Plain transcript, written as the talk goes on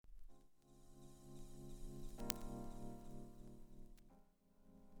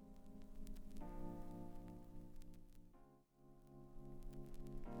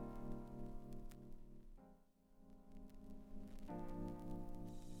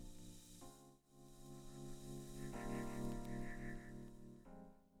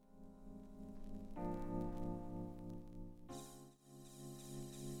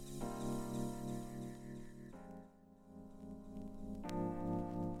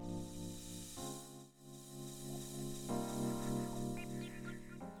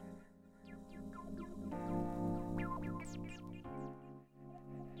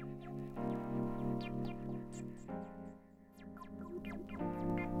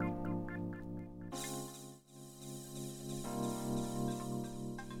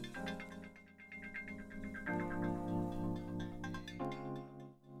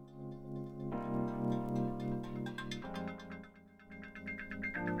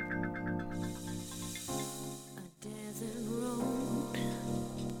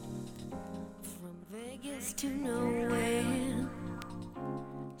place to nowhere,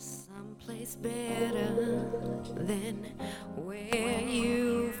 someplace better than where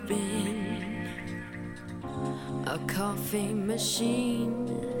you've been. A coffee machine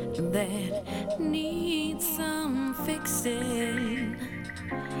that needs some fixing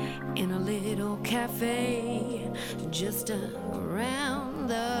in a little cafe just around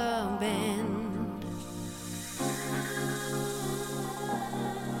the bend.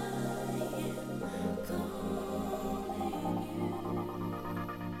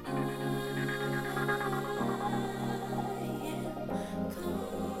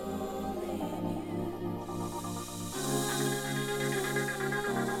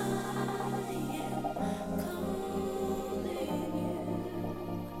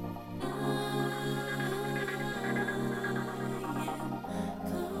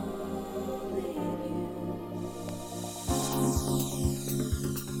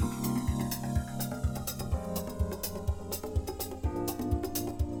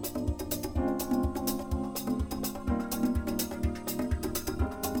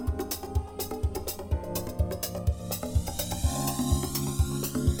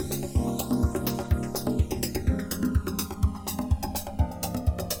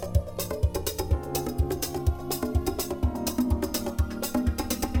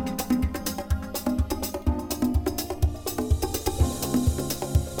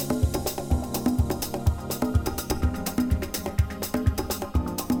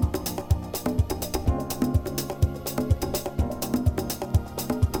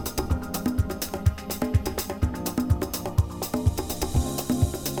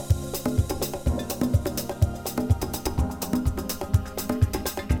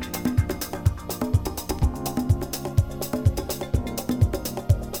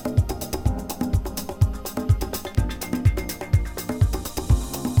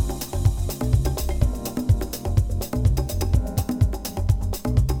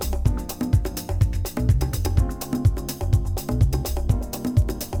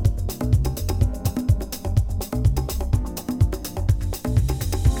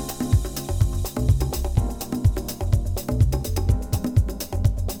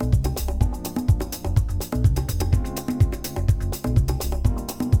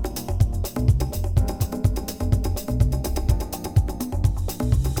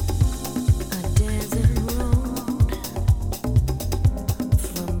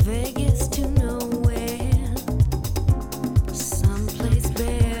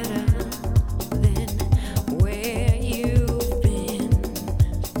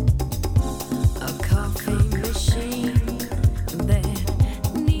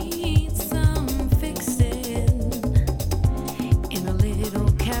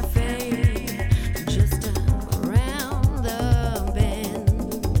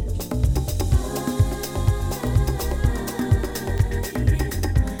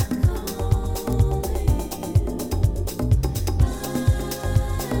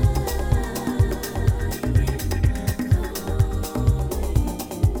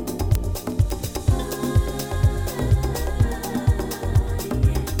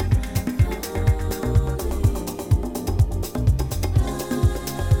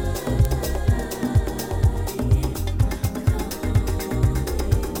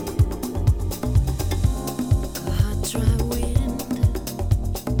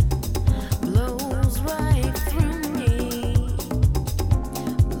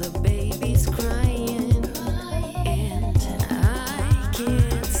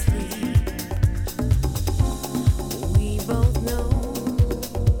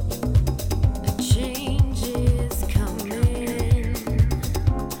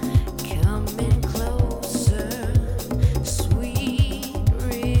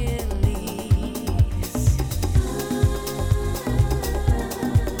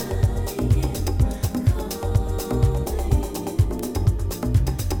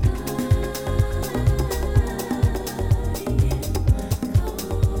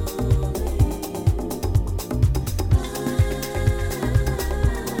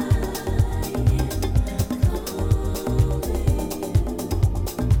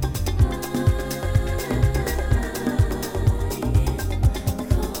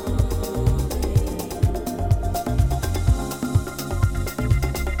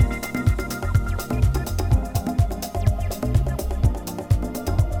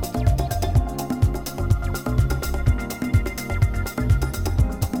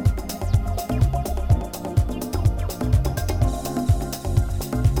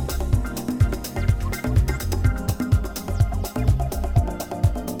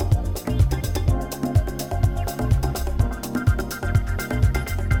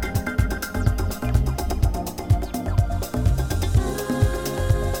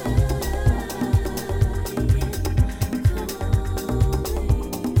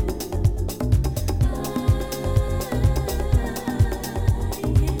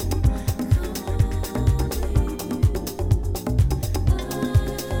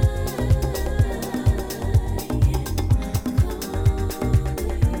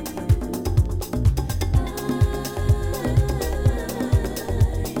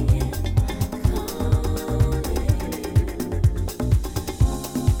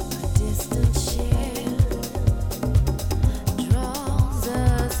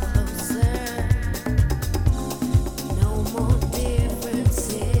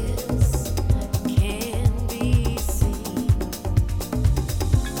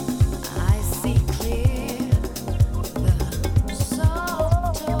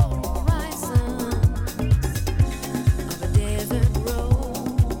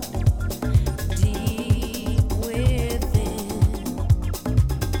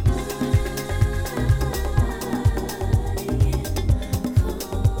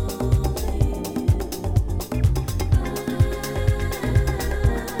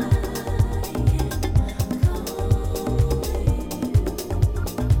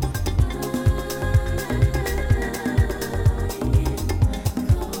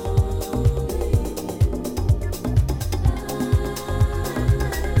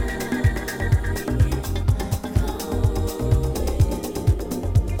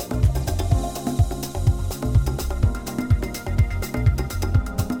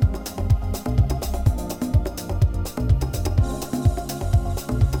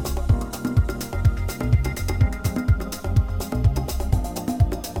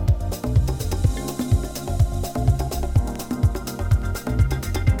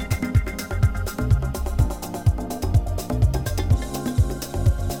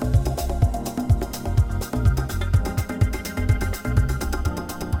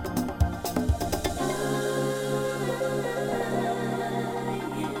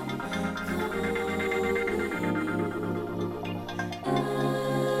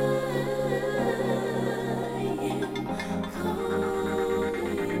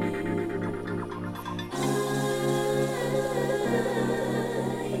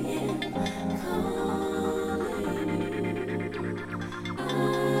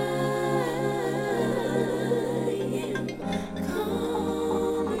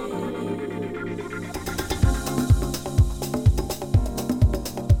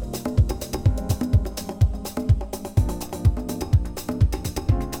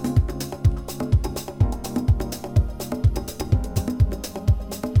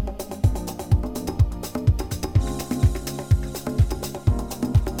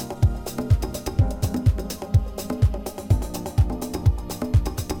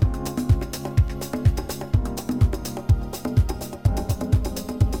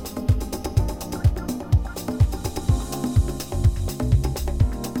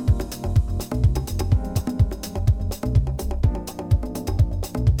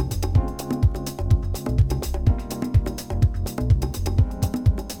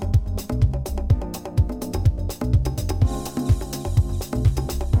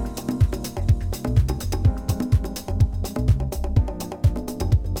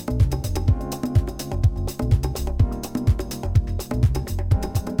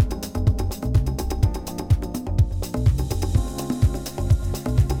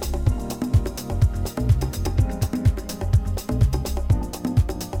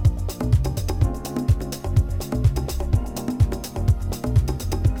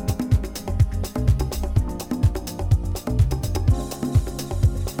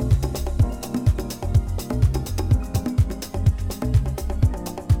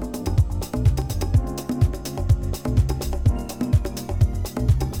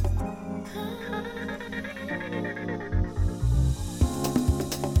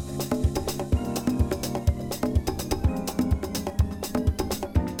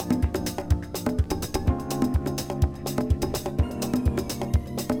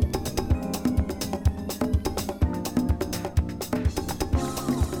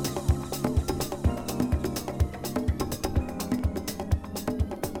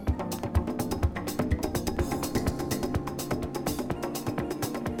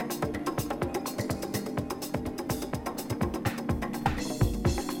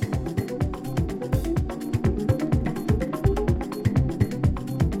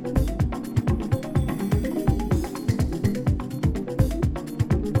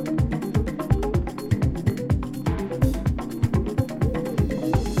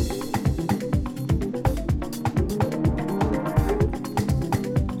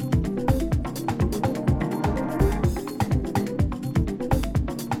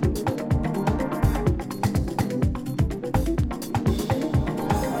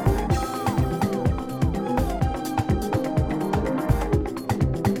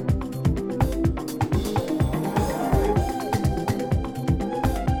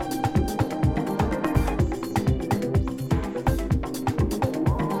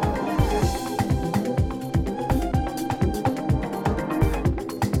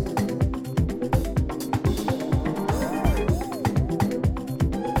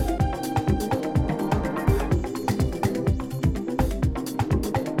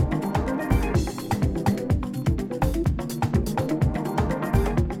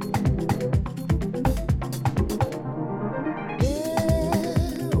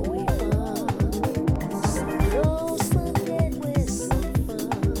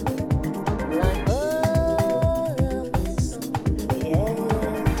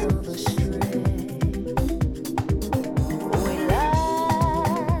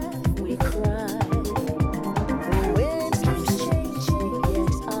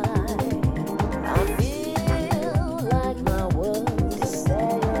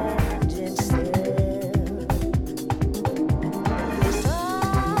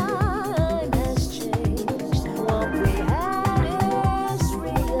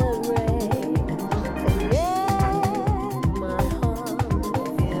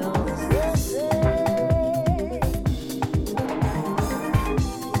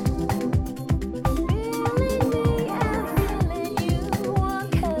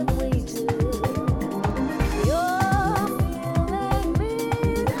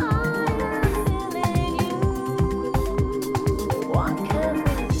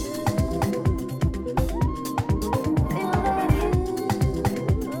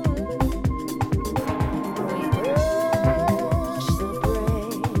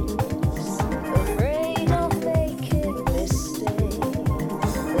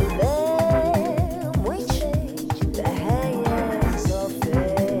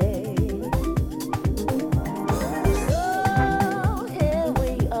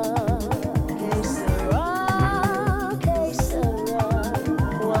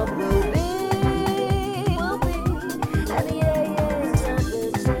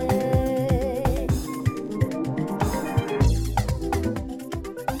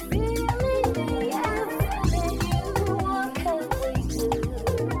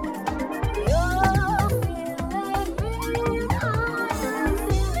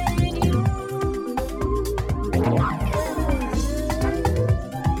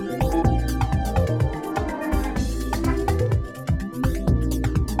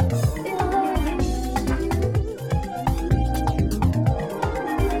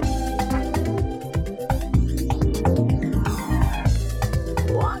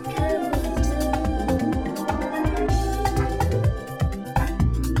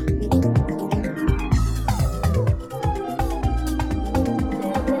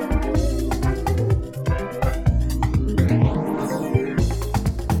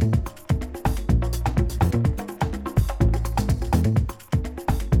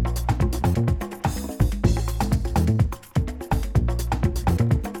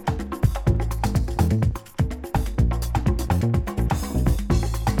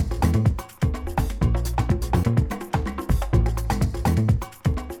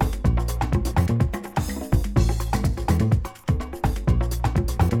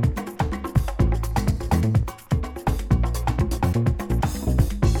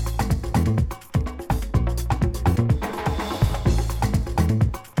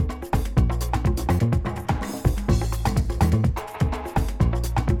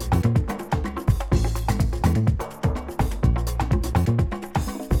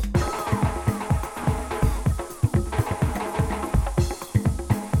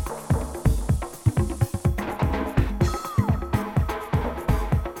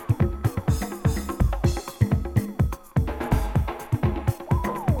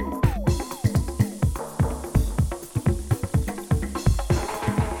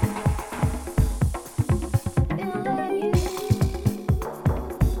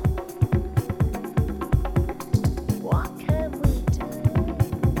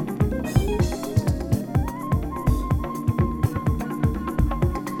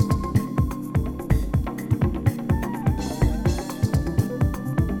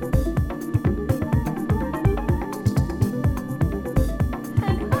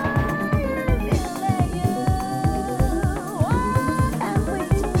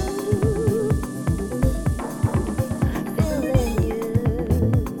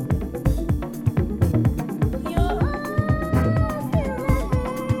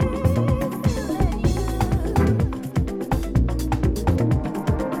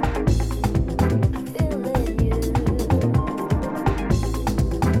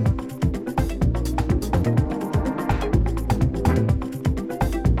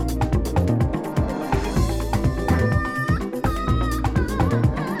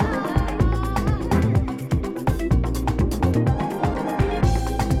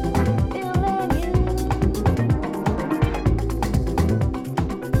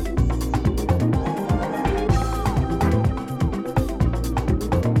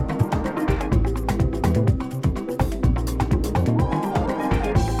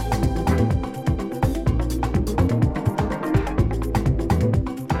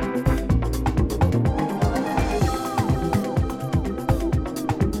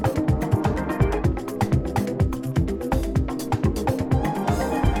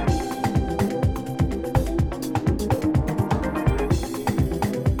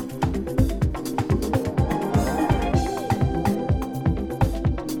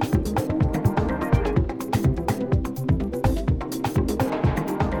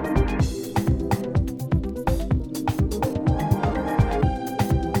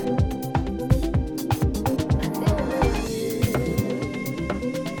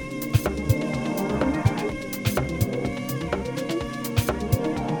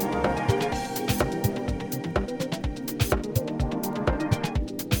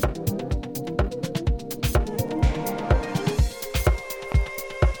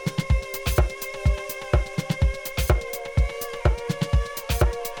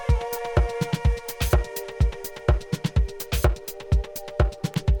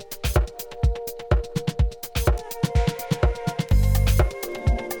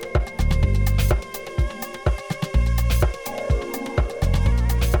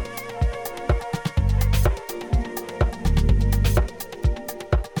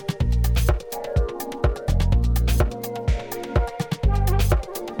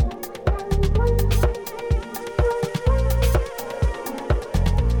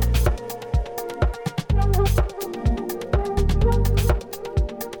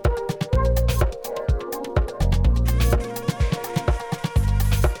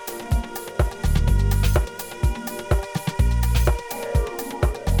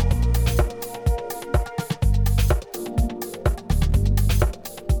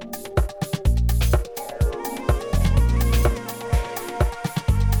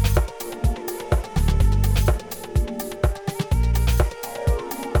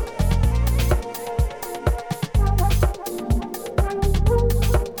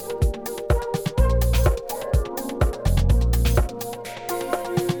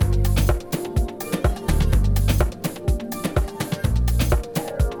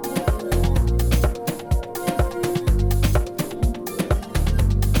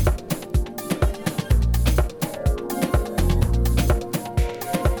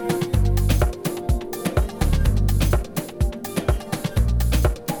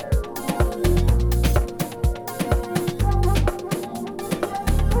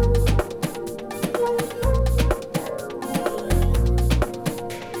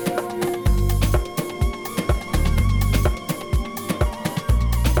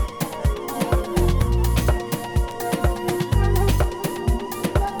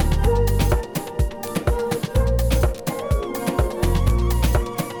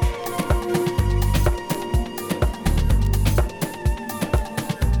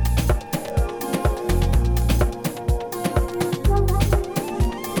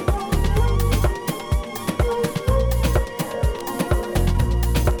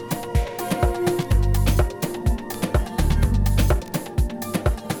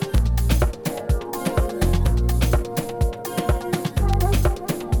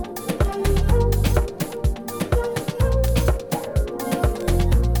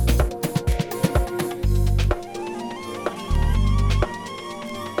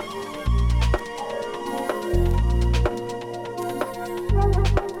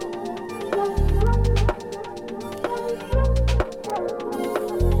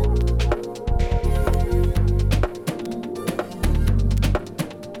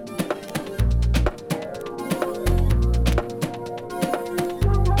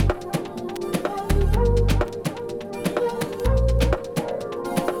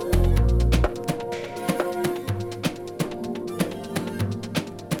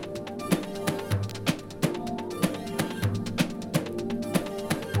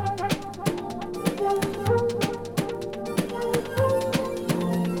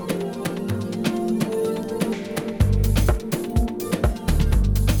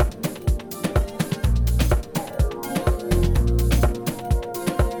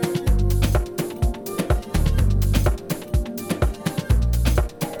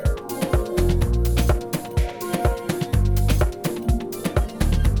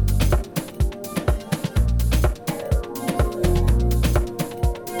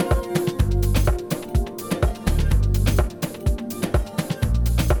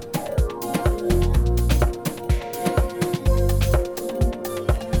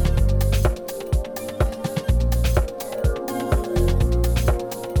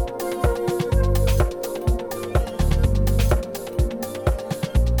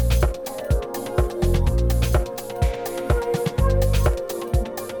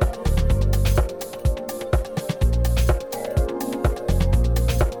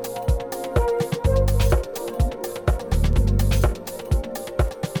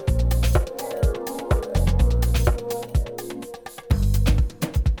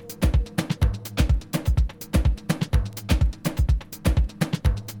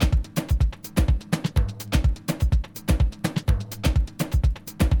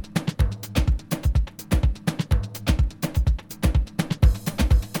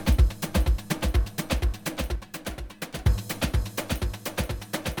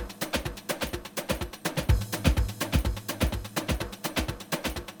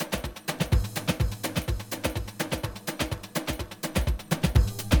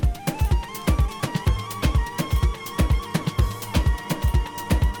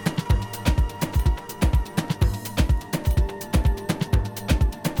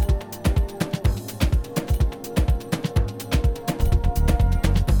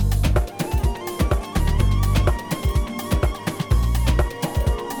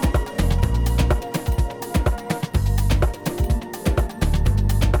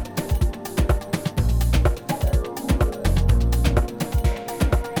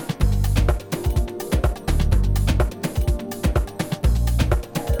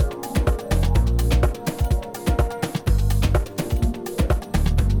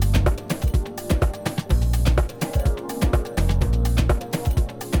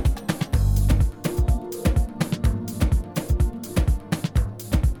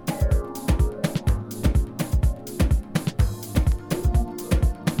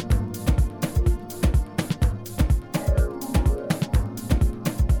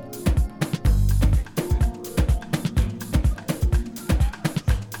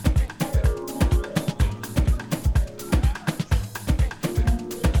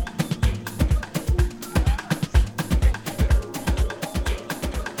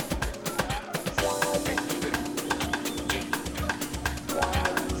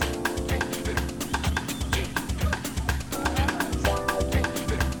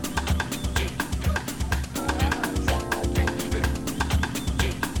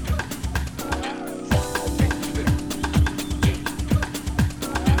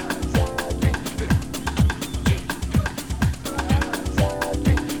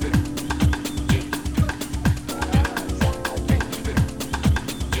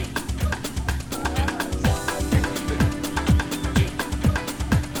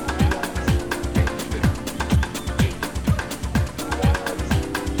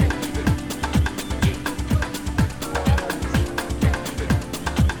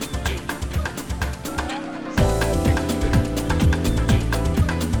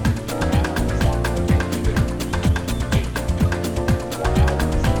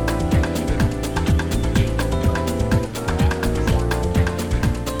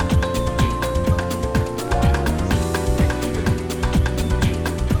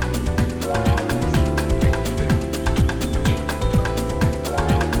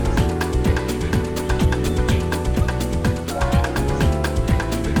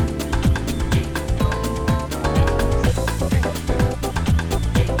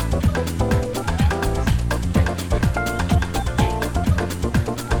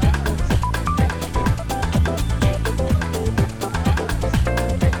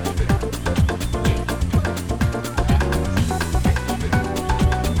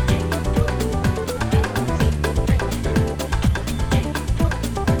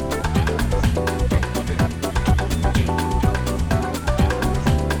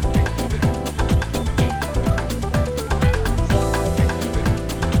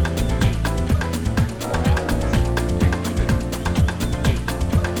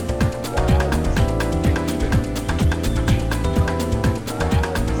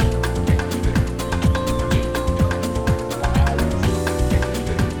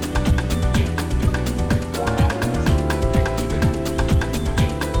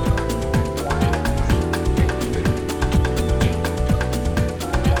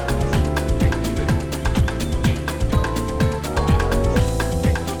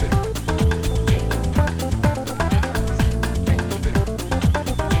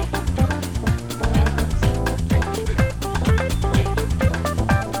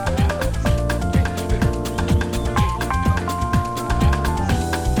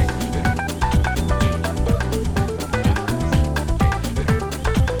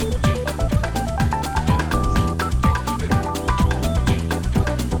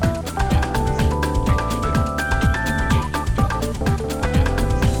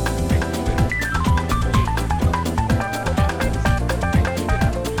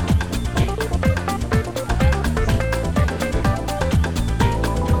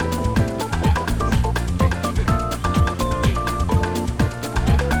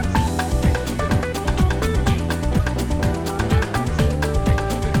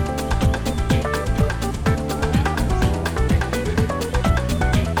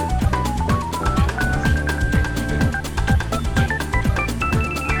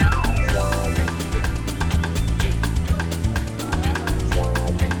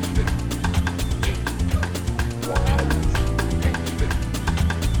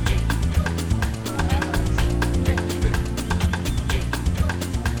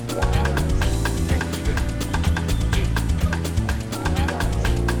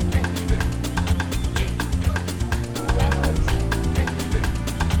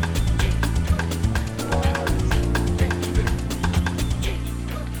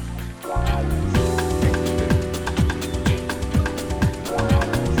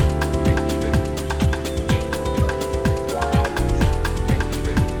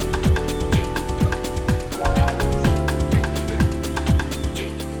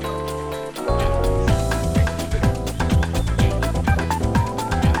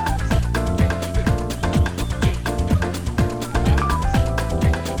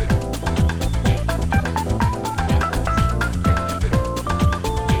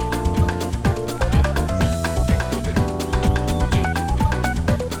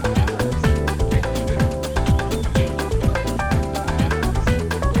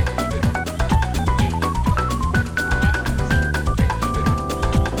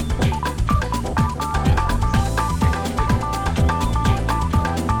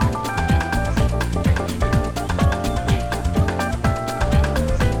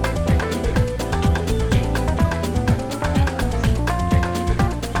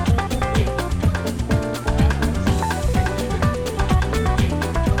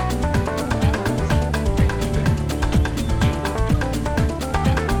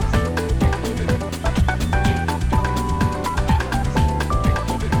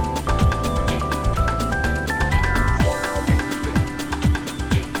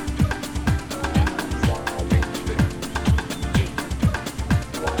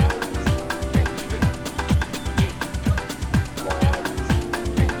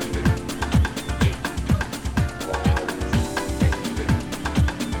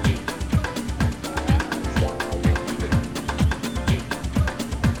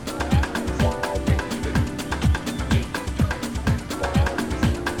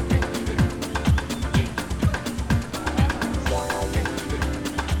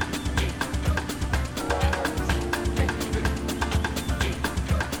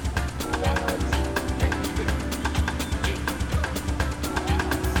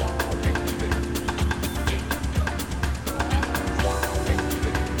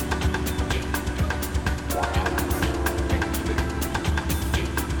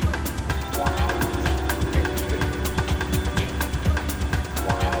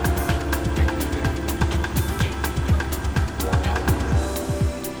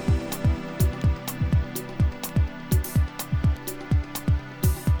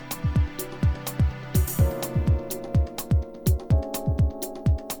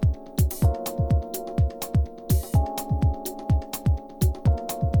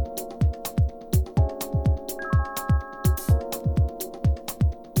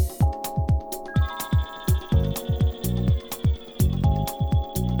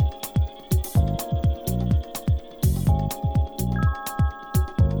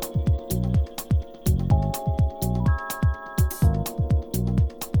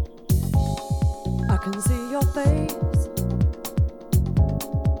 can see your face.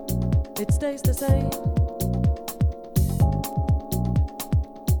 It stays the same.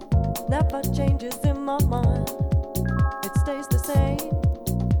 Never changes in my mind. It stays the same.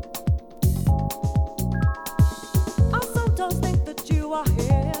 I sometimes think that you are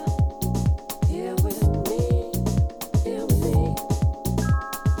here, here with me, here with me.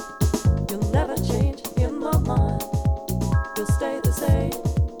 You'll never change in my mind. You'll stay the same.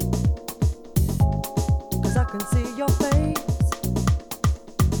 'Cause I can see your face.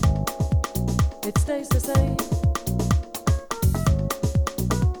 It stays the same.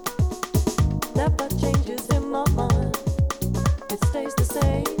 Never changes in my mind. It stays the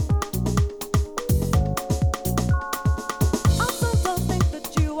same. I sometimes think that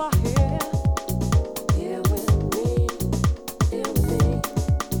you are here, here with me, here with me.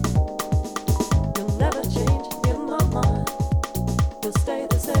 You'll never change in my mind. You'll stay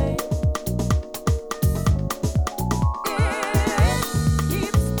the same.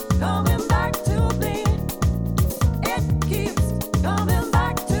 Coming back to me. It keeps coming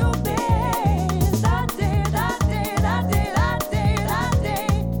back to me. That day, that day, that day, that day, that day.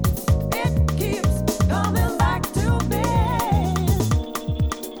 It keeps coming back to me.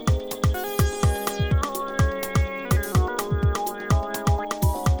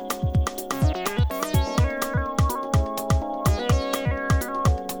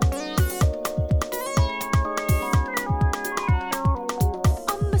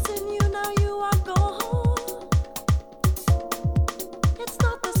 I'm missing you now, you are gone. It's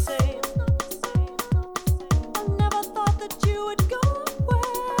not the same. I never thought that you would go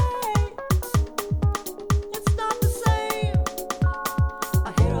away. It's not the same.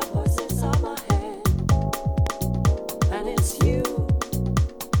 I hear a voice inside my head, and it's you.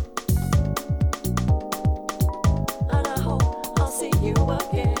 And I hope I'll see you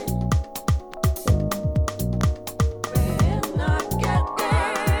again. When I get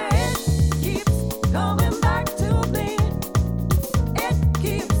there, it keeps coming back to me. It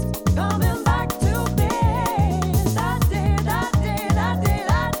keeps coming back to me. That day, that day, that day,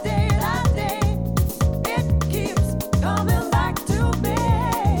 that day, that day. It keeps coming back to me.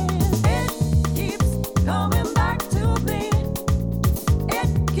 It keeps coming back to me.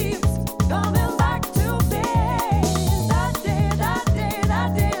 It keeps coming back to me. That day, that day, that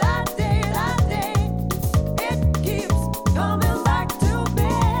day,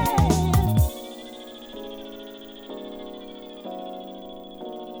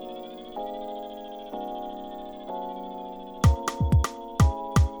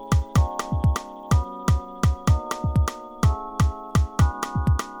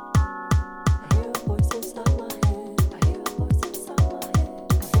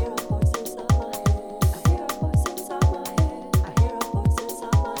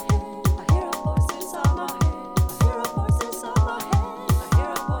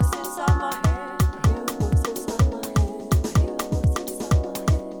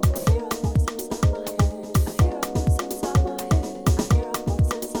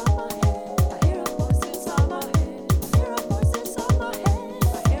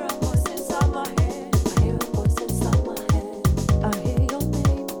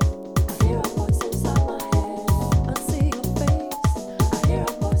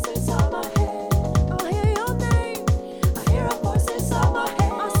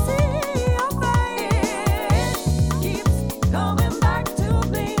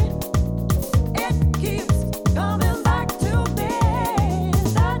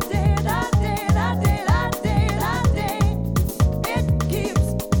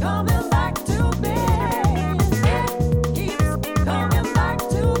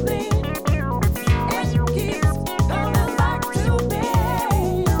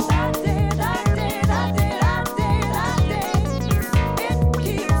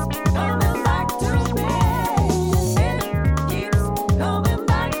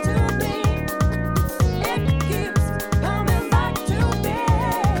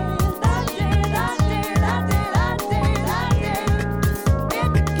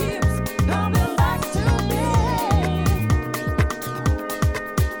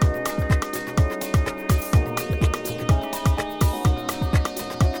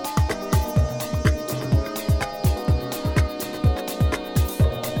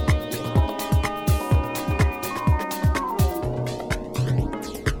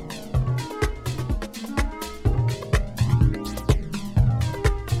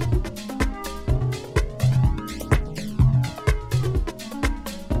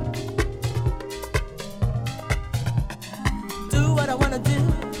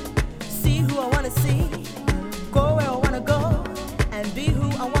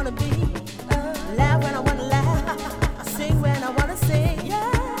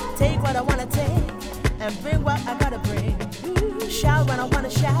 bring what I gotta bring. Shout when I wanna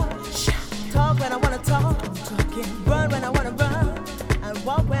shout. Talk when I wanna talk. Run when I wanna run. And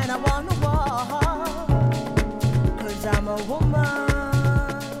walk when I wanna walk. 'Cause I'm a woman.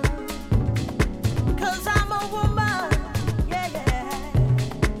 'Cause I'm a woman. Yeah, yeah.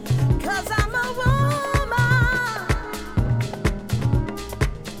 'Cause I'm a woman.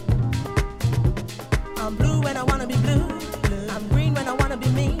 I'm blue when I wanna be blue. I'm green when I wanna be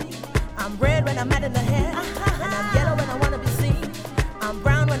me. I'm red when I'm mad in the head. And I'm yellow when I wanna be seen. I'm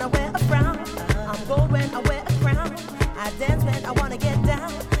brown when I wear a frown. I'm gold when I wear a crown. I dance when I wanna get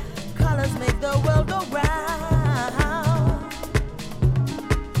down. Colors make the world go round.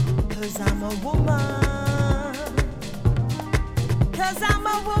 'Cause I'm a woman. 'Cause I'm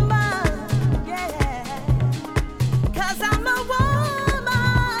a woman. Yeah. 'Cause I'm a woman.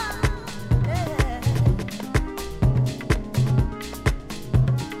 Yeah.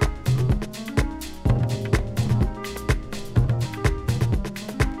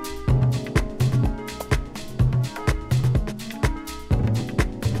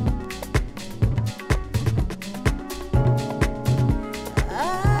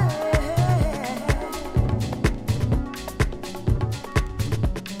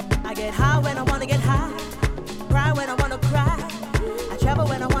 I get high when I wanna get high, cry when I wanna cry. I travel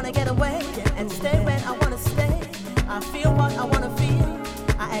when I wanna get away, and stay when I wanna stay. I feel what I wanna feel.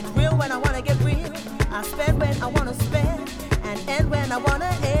 I act real when I wanna get real. I spend when I wanna spend, and end when I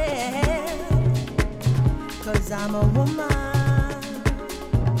wanna end. 'Cause I'm a woman.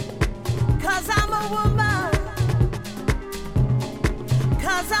 'Cause I'm a woman.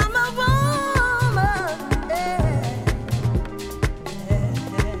 'Cause I'm a woman. Yeah.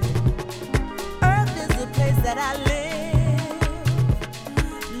 Earth is the place that I live.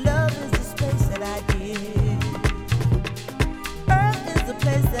 Love is the space that I give. Earth is the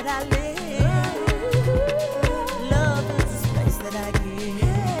place that I live. Love is the space that I give.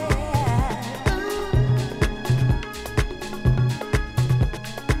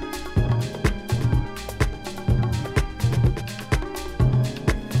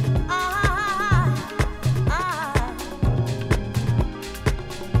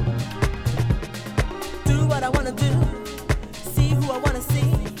 Do what I wanna do, see who I wanna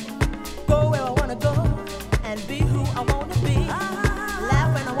see, go where I wanna go, and be who I wanna be. Laugh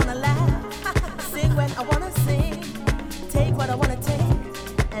when I wanna laugh, sing when I wanna sing, take what I wanna take,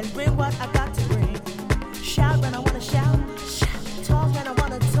 and bring what I got to bring. Shout when I wanna shout, talk when I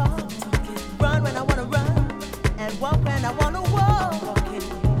wanna talk, run when I wanna run, and walk when I wanna walk.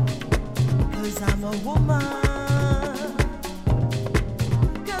 'Cause I'm a woman.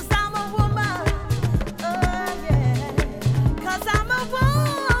 'Cause I'm a woman. Oh yeah. 'Cause I'm a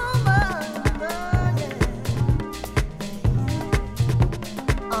woman. Oh yeah.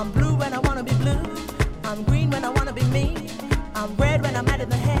 I'm blue when I wanna be blue. I'm green when I wanna be me. I'm red when I'm mad in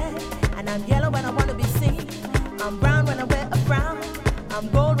the head. And I'm yellow when I wanna be seen. I'm brown when I wear a frown. I'm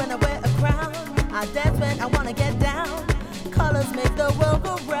gold when I wear a crown. I dance when I wanna get down. Colors make the world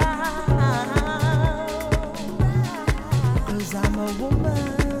go round. 'Cause I'm a woman.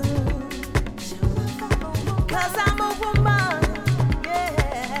 'Cause I'm a woman.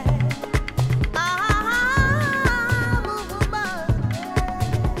 Yeah. I'm a woman.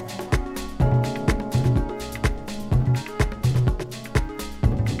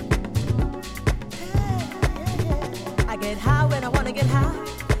 I get high when I wanna get high.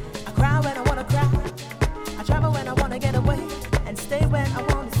 I cry when I wanna cry. I travel when I wanna get away, and stay when I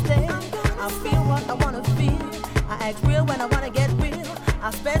wanna stay. I feel what I wanna feel. I act real when I wanna get real.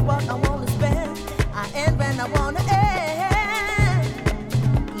 I spend what I wanna spend. I end when I wanna end.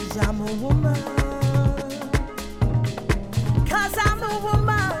 'Cause I'm a woman. 'Cause I'm a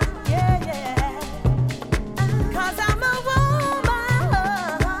woman. Yeah, yeah. 'Cause I'm a woman.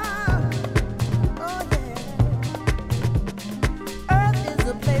 Oh yeah. Earth is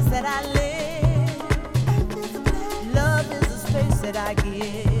the place that I live. Love is the space that I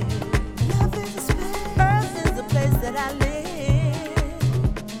give. Earth is the place that I live.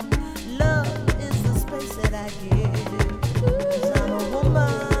 Love is the space that I give. 'Cause I'm a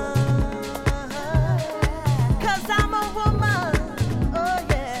woman. 'Cause I'm a woman. Oh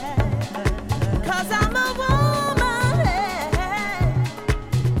yeah. 'Cause I'm a woman. Yeah.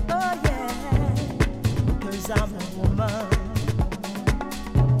 Oh yeah. 'Cause I'm a woman.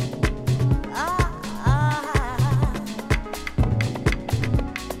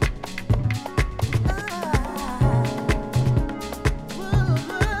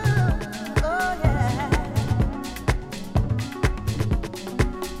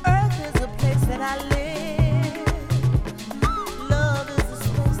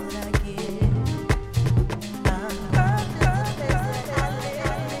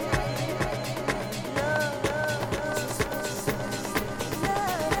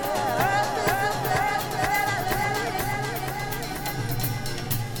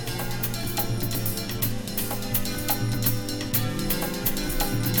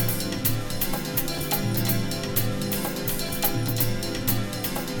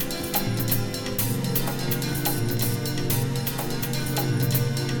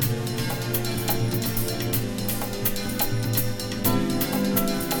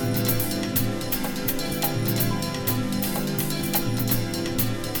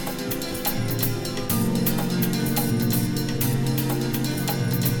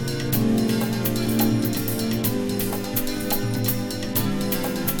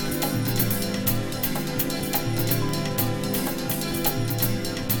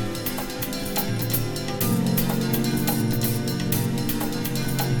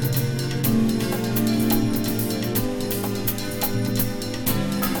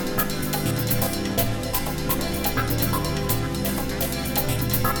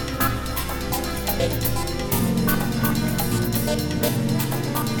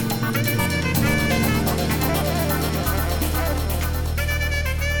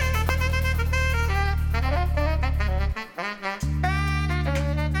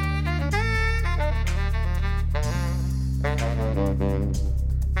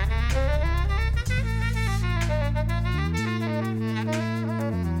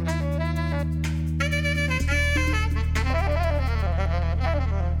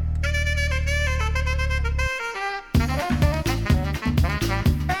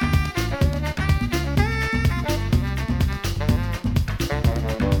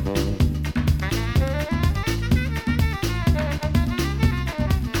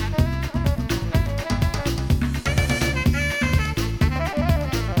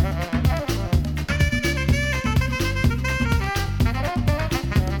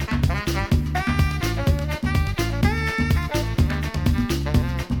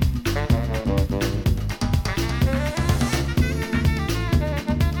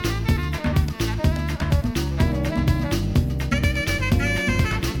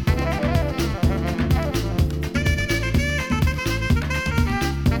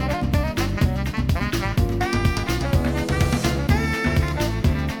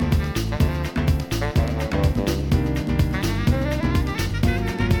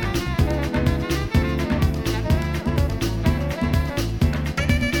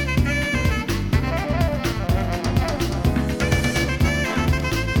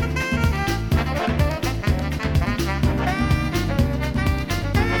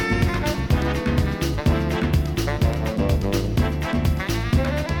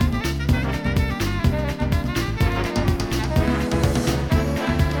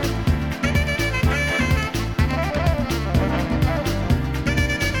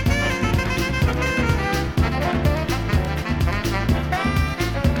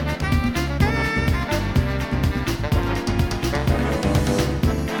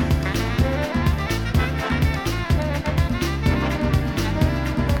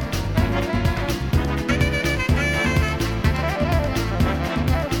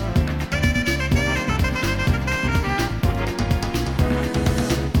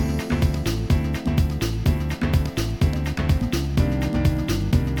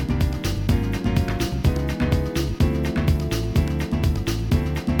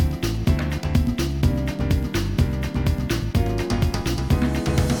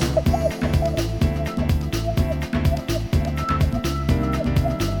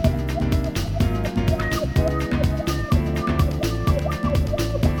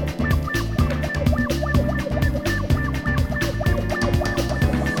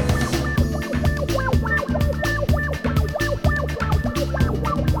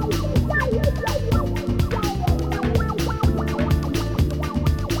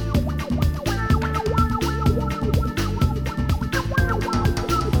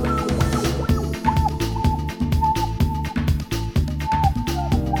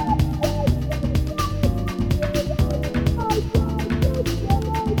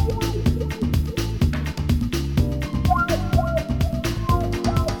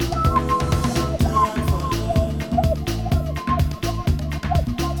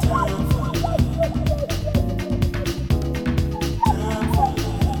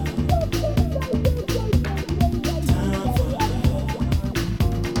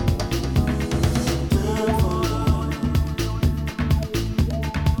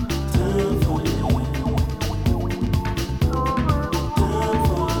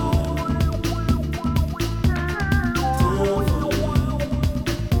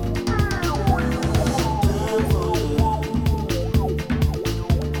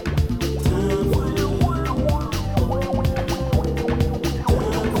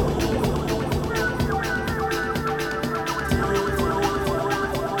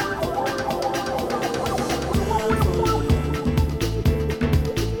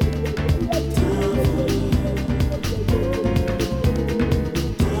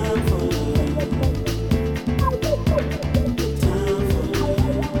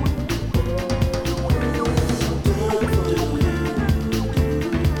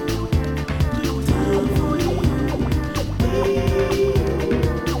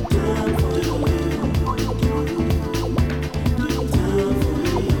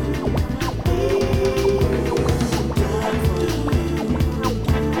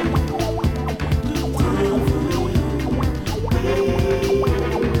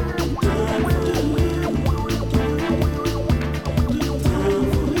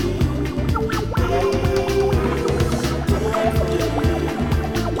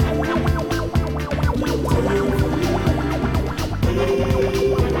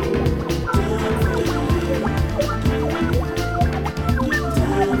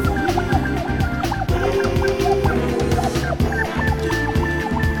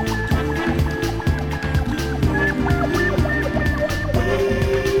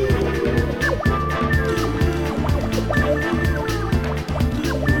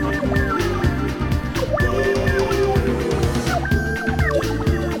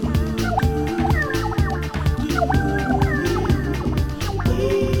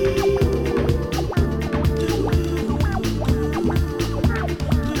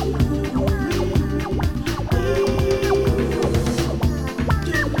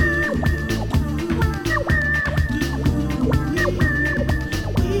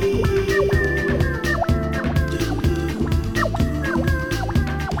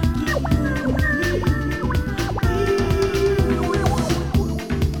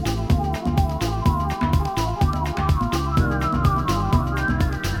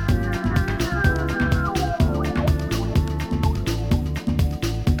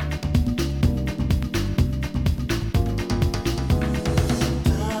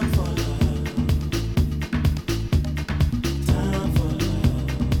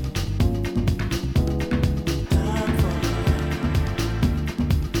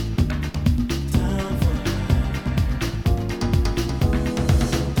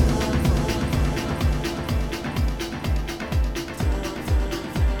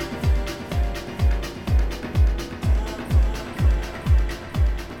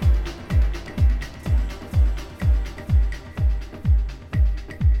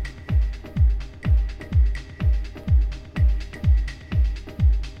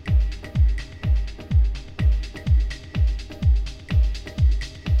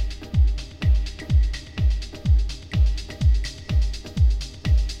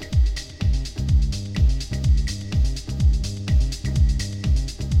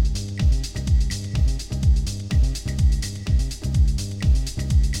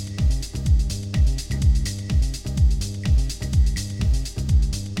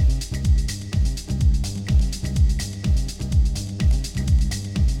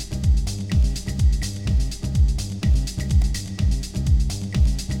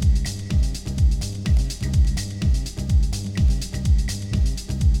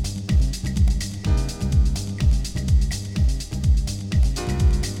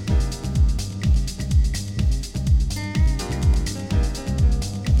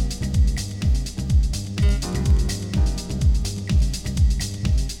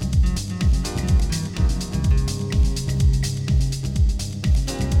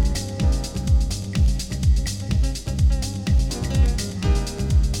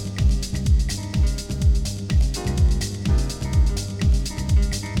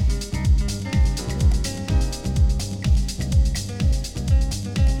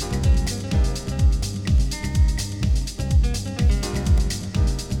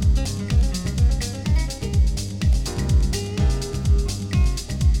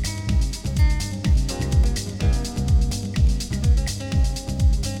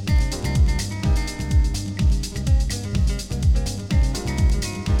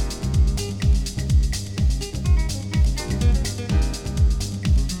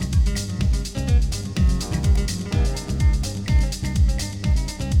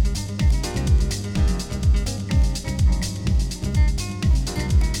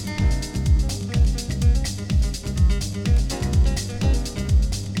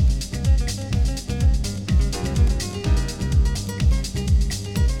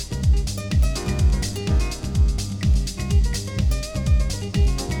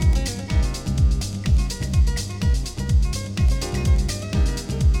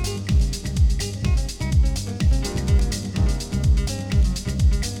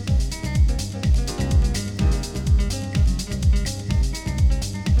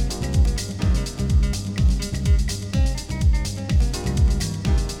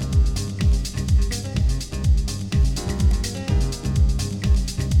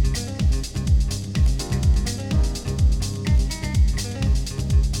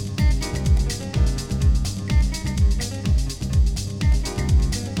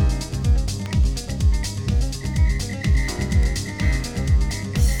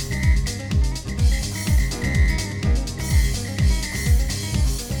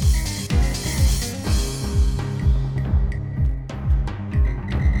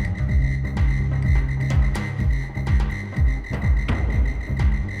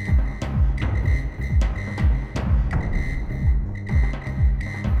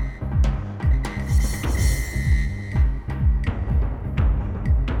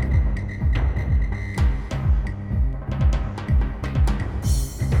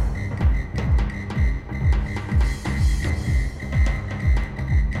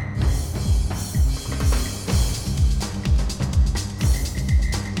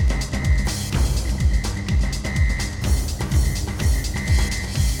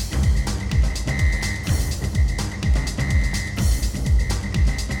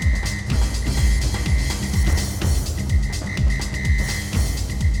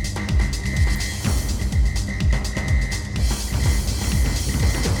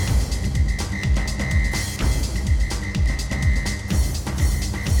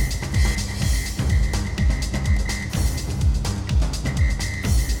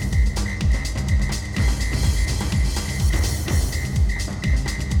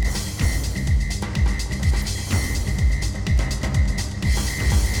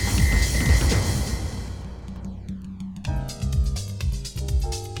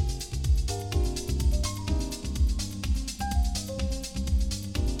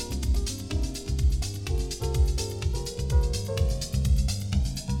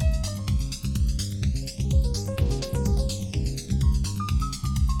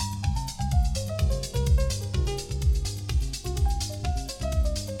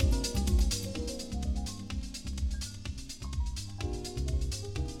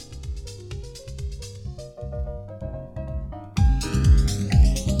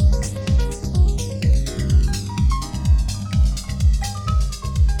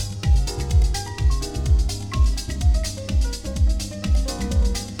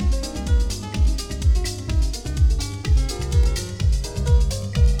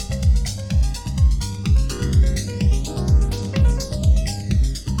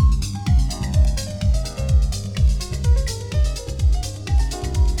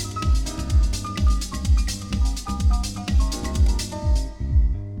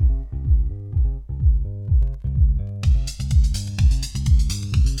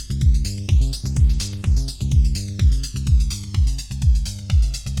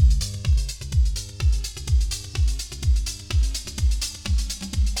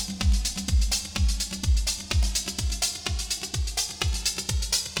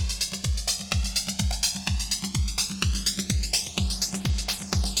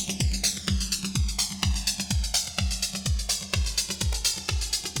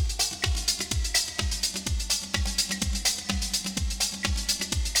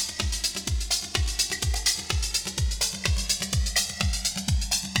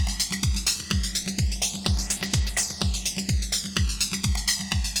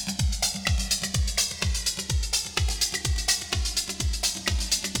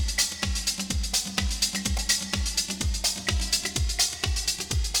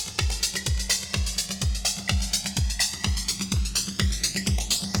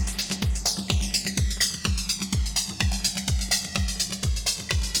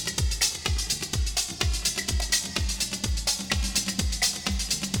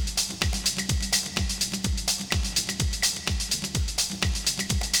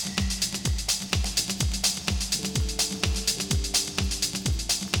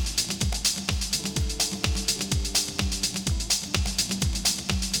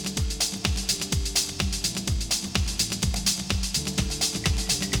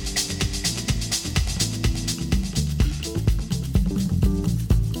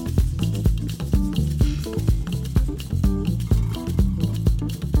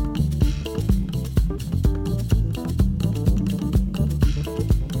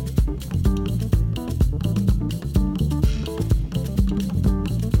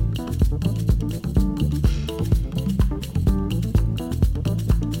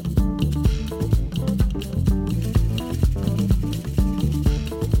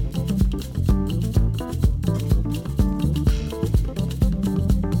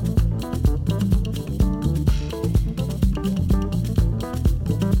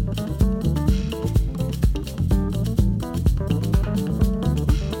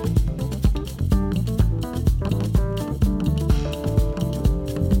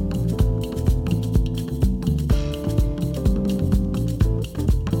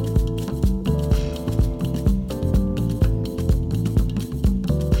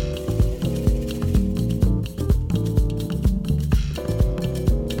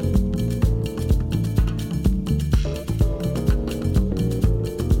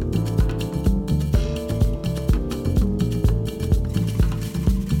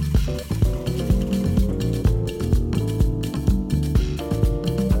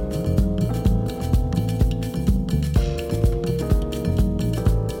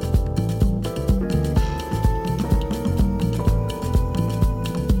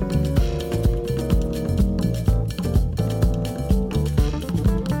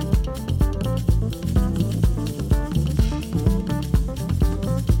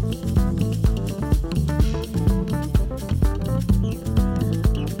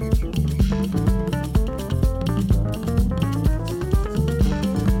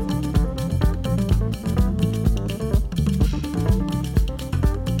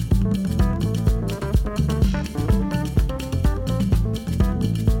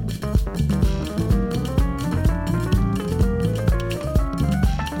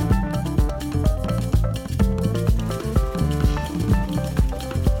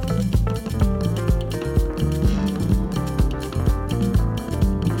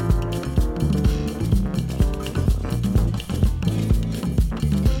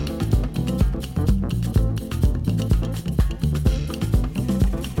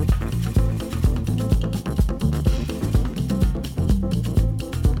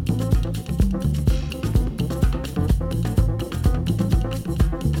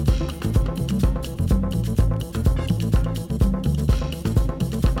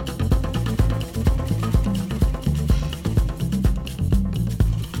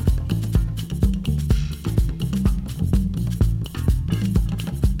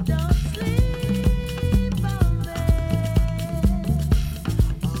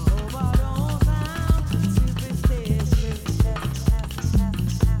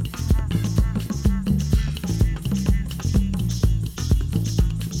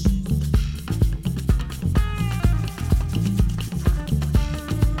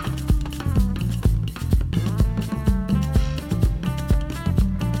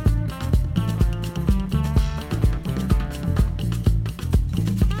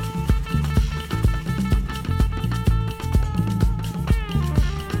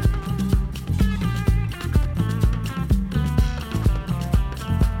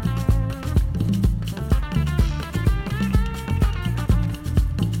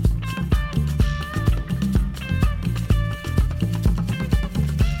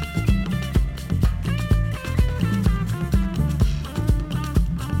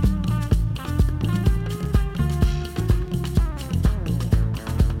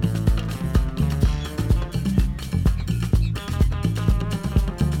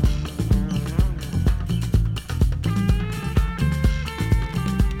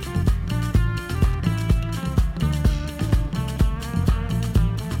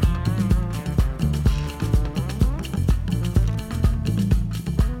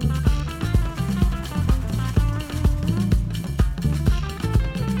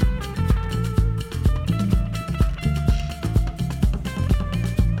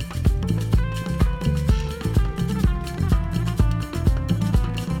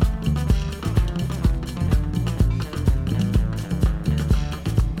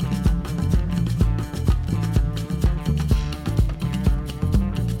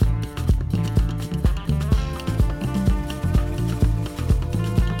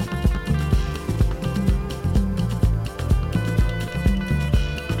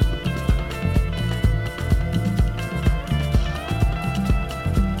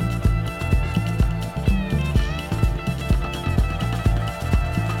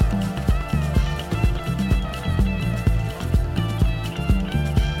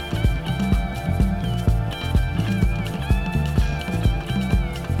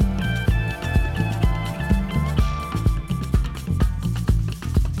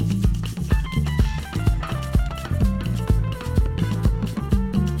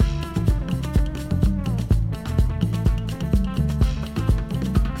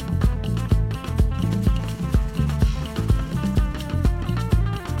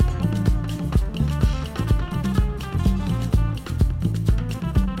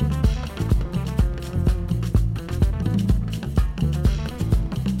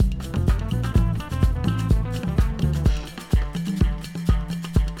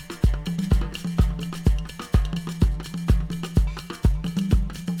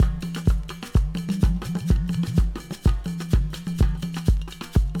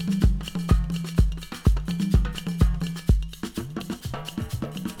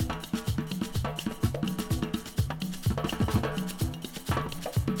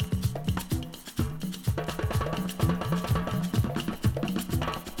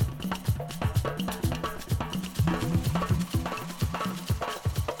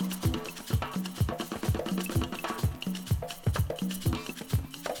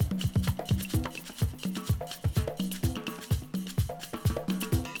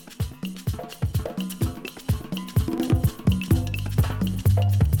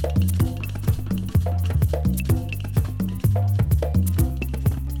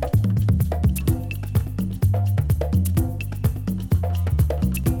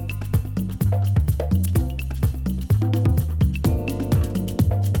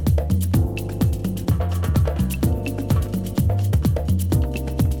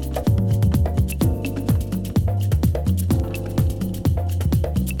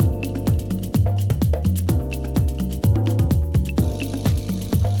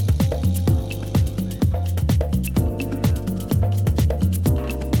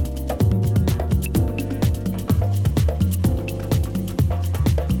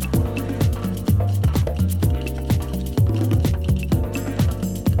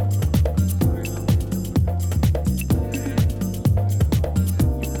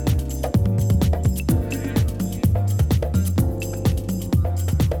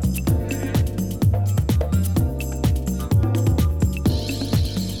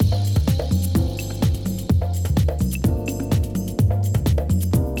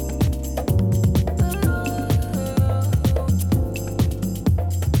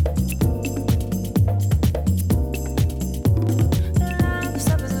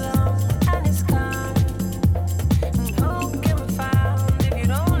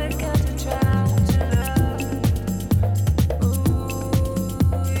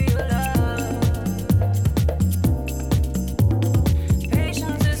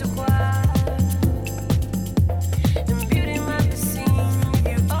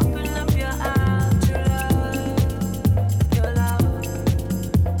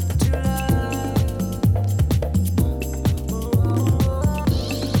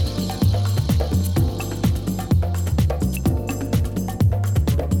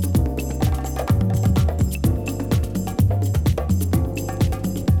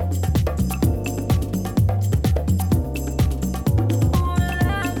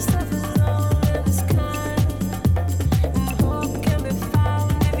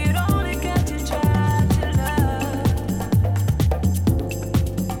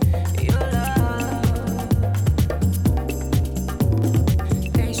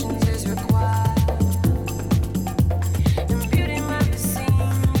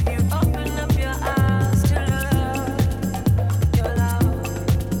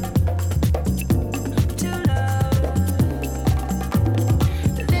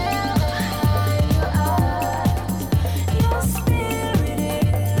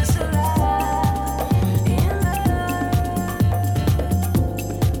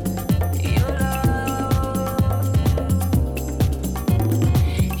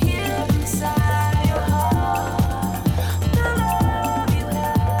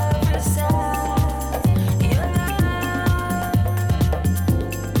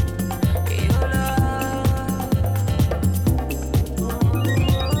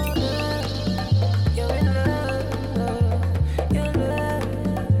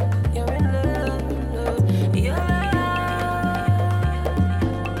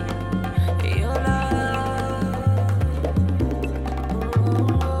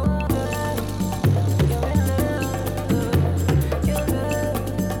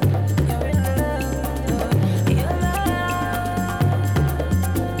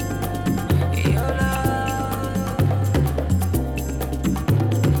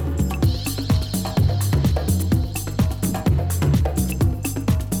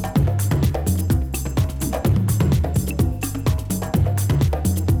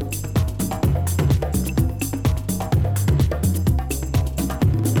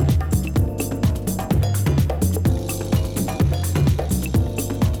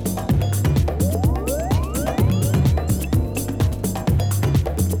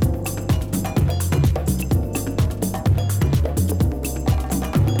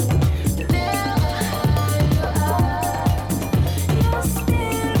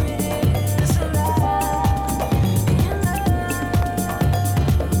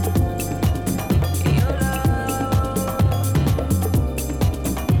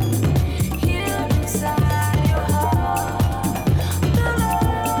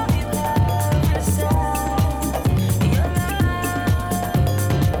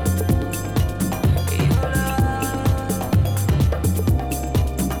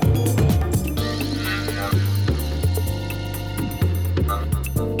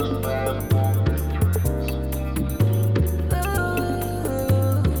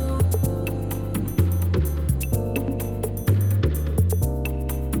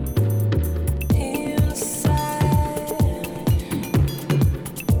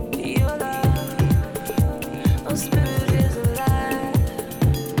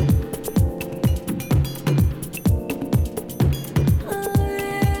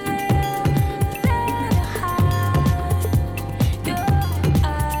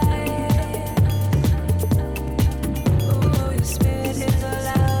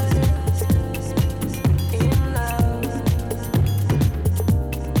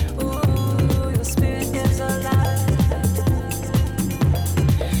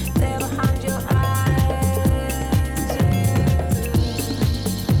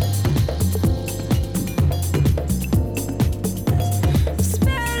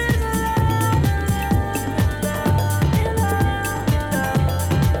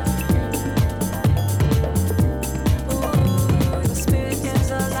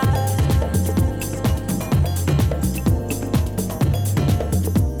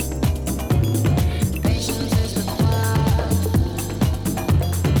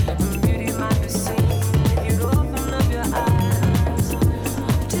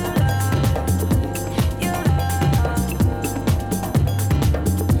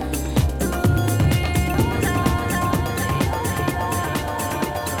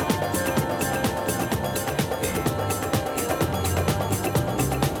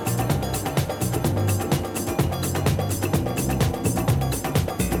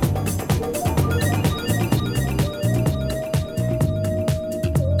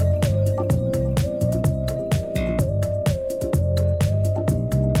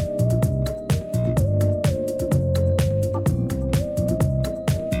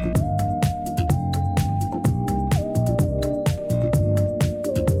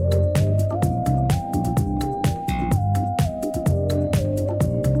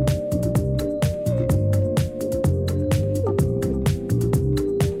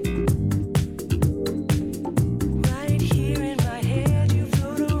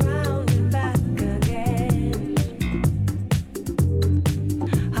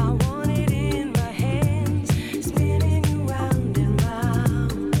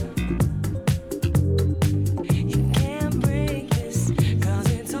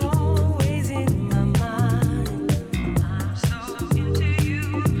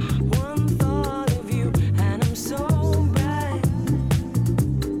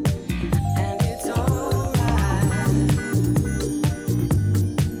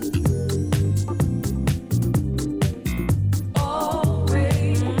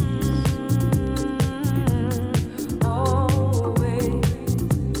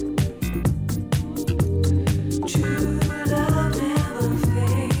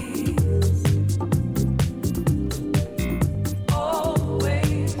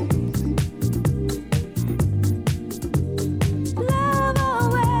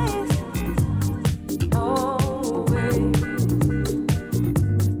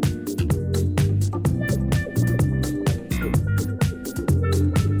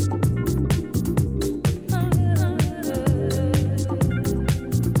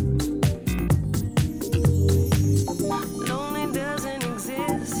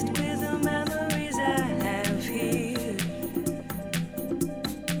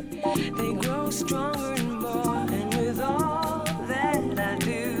 stronger and more, and with all that I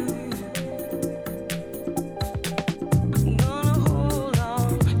do, gonna hold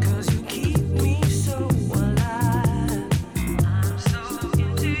on, 'cause you keep me so alive. I'm so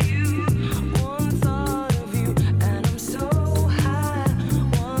into you, one thought of you, and I'm so high.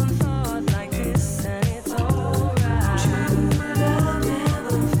 One thought like this, and it's alright. True love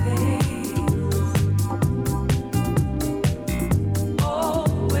never fades.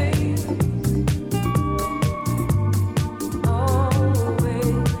 Always,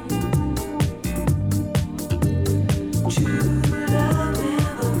 always. True love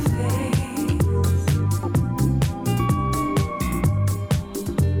never fades.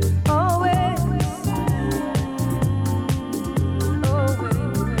 Always, always,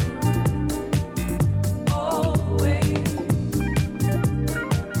 always.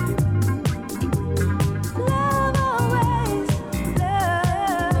 Love always, love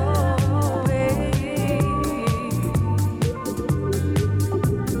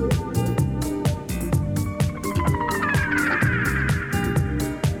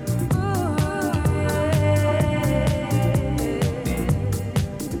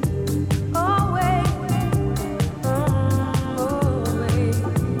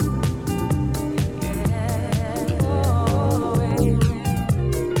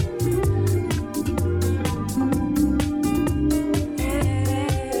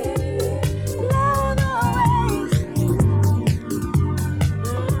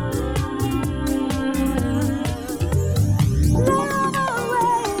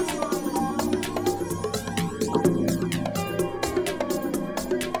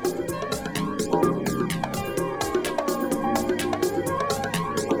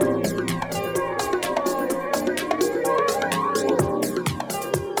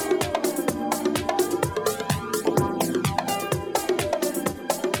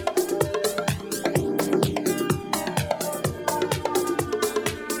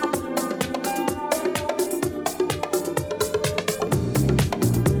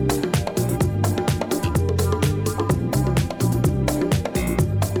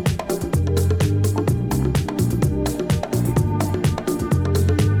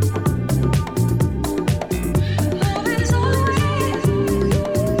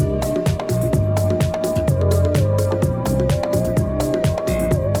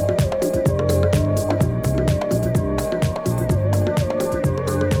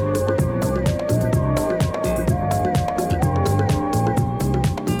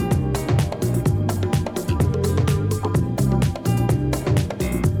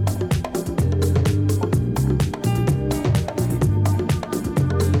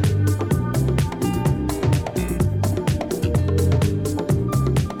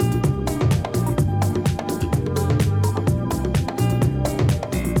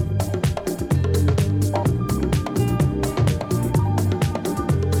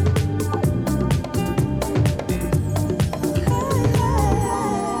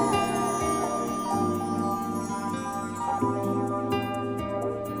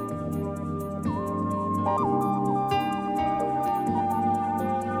love.